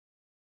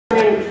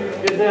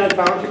Isn't that a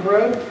township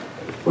road?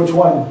 Which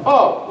one?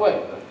 Oh,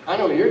 wait, I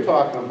know what you're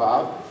talking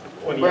about.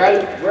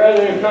 Rather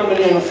than coming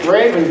in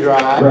Raven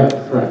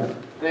Drive, Right.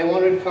 they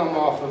wanted to come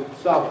off of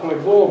South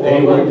Point Boulevard.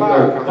 They where were-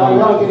 power right. comes Now, in.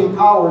 you're not getting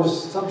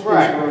powers,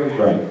 substation.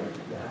 Right.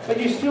 But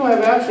you still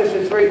have access,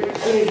 it's right,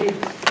 as soon as you,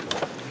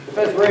 if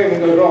that's Raven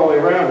goes all the way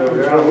around over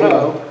there, I don't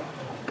know.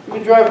 You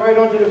can drive right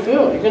onto the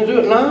field, you can do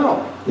it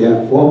now.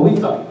 Yeah, well, we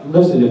thought,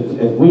 listen,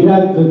 if we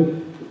had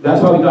that's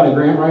why we got a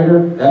grant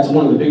writer. That's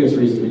one of the biggest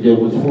reasons we did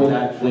was for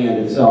that land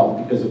itself.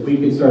 Because if we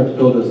could start to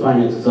build those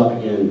finances up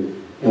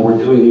again, and we're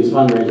doing these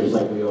fundraisers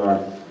like we are,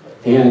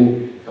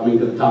 and coming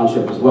to the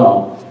township as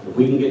well, if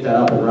we can get that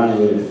up and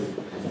running, if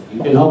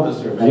you can help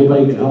us, or if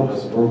anybody can help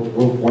us, we're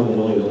more than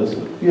willing to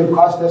listen. Do you have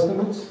cost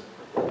estimates?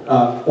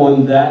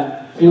 On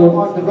that You field,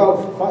 want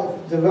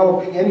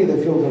developing any of the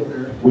fields up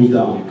there? we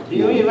don't. Do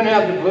you even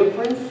have the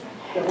blueprints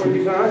that were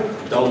designed?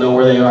 Don't know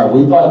where they are.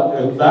 We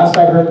thought, last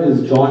I heard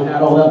is John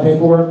had all that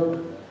paperwork,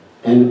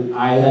 and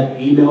I had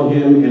emailed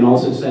him and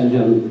also sent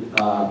him,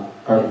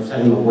 or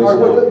sent him a voice All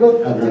right,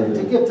 note.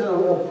 to get to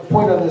a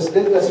point on this,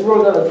 that's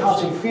really not a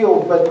township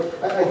field, but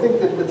I think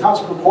that the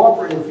township would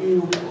cooperate if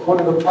you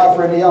wanted to apply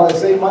for any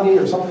LSA money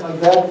or something like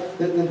that.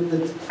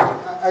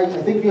 I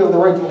think you have the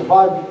right to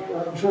apply.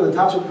 I'm sure the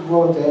township would be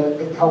willing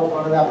to help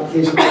on an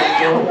application for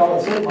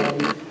LSA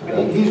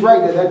money. He's right,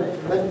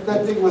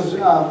 that thing was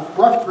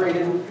rough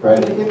graded. Right.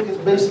 It's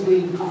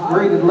basically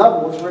graded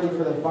level, it's ready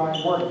for the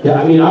fine work. Yeah,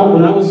 I mean,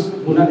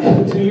 when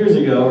I 2 years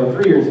ago, or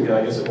 3 years ago,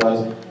 I guess it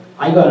was,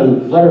 I got a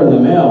letter in the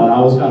mail, and I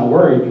was kind of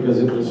worried because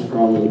it was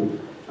from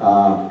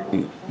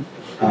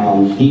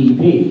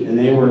DEP, and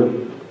they were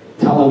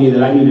telling me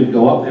that I needed to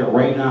go up there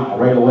right now,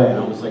 right away, and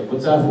I was like,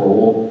 what's that for?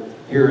 Well,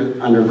 here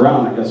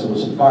underground, I guess it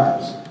was some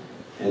fires,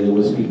 and there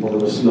was people, there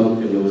was smoke,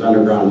 and there was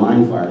underground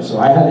mine fires, so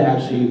I had to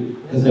actually,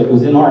 because it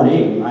was in our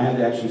name, I had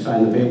to actually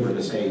sign the paper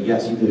to say,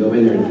 yes, you can go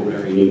in there and do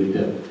whatever you need to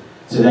do.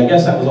 So I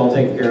guess that was all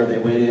taken care of. They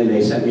went in,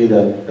 they sent me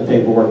the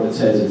paperwork that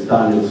says it's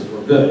done,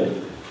 we're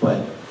good, but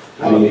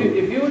I Well, mean,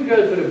 if you would go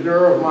to the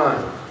Bureau of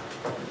Mines,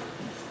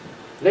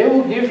 they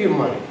will give you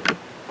money.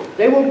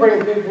 They will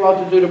bring people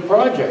out to do the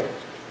project.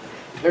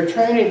 They're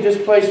training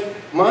displaced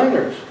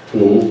miners.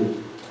 mm-hmm.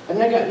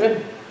 And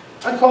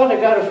I called the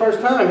guy the first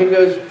time. He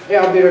goes,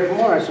 yeah, I'll be there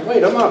tomorrow. I said,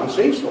 wait, I'm out in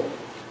Cecil.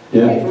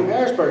 Yeah. He's from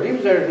Harrisburg. He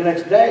was there the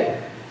next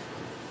day.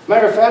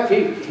 Matter of fact,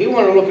 he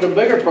wanted to look at a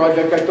bigger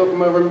project. I took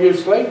him over and viewed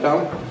Slate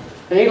Dump,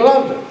 and he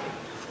loved it.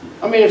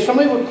 I mean, if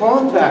somebody would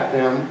contact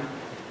them,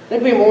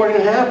 they'd be more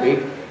than happy.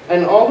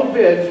 And all the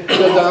bids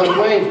go down to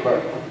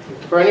Waynesburg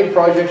for any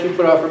projects you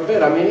put out for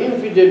bid. I mean, even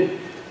if you did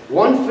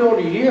one field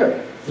a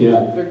year, Yeah.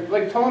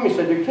 like Tommy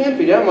said, there can't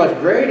be that much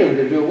grading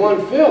to do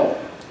one field.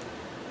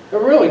 There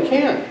really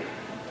can't.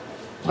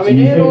 I mean,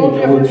 they had all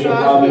different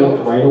size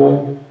fields. Right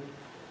away?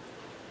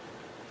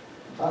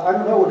 I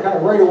don't know what kind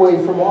of right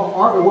away from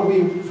our, it would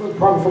be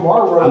probably from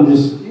our road.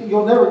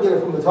 You'll never get it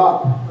from the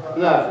top.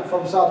 No.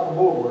 From South of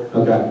Boulevard.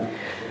 Okay.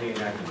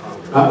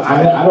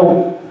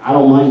 I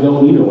don't mind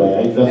going either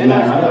way. It doesn't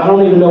matter. I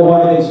don't even know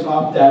why they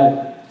stopped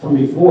that from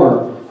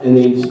before, and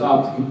they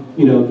stopped,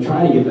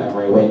 trying to get that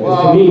right away.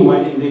 Because to me,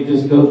 why didn't they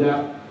just go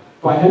down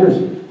by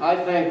Henderson? I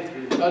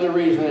think the other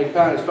reason they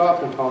kind of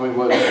stopped and told me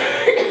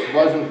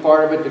wasn't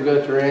part of it to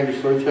go through Andy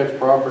Sluchek's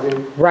property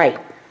Right,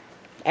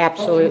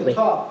 absolutely. From the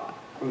top.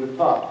 from the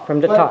top. From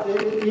the top.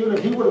 But even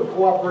if he would have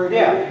cooperated.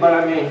 Yeah, but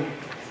I mean,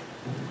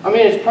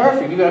 it's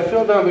perfect. You got a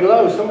field down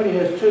below. If somebody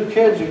has 2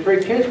 kids or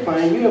 3 kids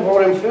playing, you have all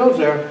them fields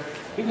there.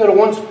 You go to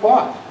one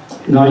spot.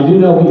 Now, I do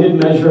know we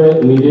did measure it,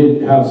 and we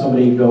did have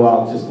somebody go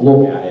out just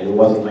look at it. It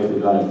wasn't like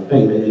we got a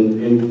thing.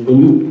 And when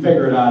you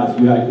figure it out, if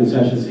you had a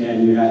concession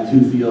stand, you had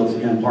 2 fields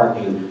and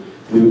parking,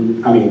 and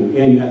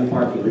you had the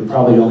parking, we'd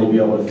probably only be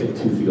able to fit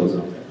 2 fields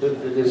up there.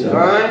 The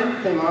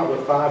design came out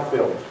with 5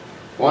 fields.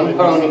 One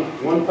pony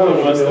It must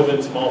have field.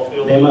 been small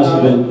field. They must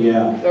have been,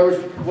 yeah, There was,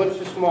 what's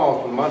the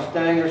smallest one,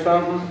 Mustang or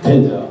something?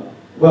 Pinto.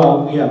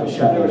 Well, yeah, but There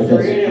Chevy, was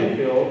but 3 that's,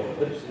 infield,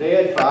 but they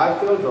had 5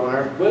 fields on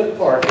there with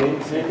parking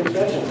and a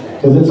concession stand.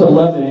 because it's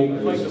 11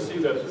 I'd like to acres. see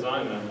that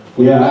design then.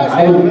 Yeah,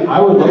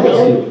 I would like to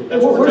see.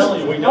 That's what we're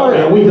telling you, we Oh, don't yeah,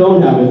 have. we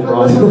don't have it,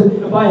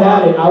 Ron. If I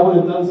had it, I would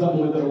have done something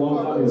with it a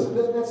long time ago.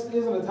 That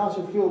isn't a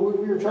township field.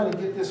 We were trying to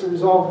get this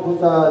resolved with,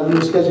 you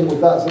were scheduling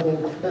with us. I mean,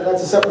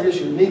 that's a separate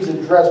issue. It needs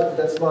addressed, but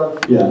that's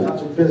not Yeah.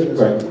 township business.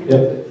 Right. We Yeah.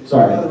 give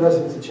Sorry. the other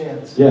residents a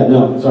chance. Yeah,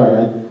 no,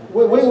 sorry.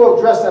 We will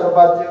address that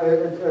about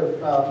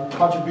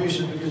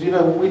contribution, because we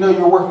know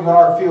you're working on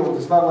our field.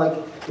 It's not like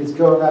it's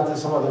going out to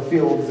some other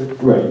fields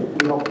that Right.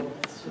 we don't.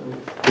 So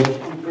we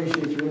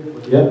appreciate your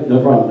input. Yep, no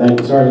problem. Thank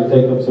you. Sorry to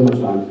take up so much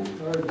time.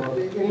 All right, Bob.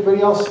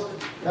 Anybody else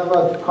have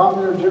a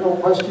comment or general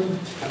question?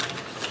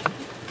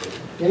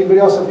 Anybody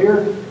else up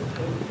here?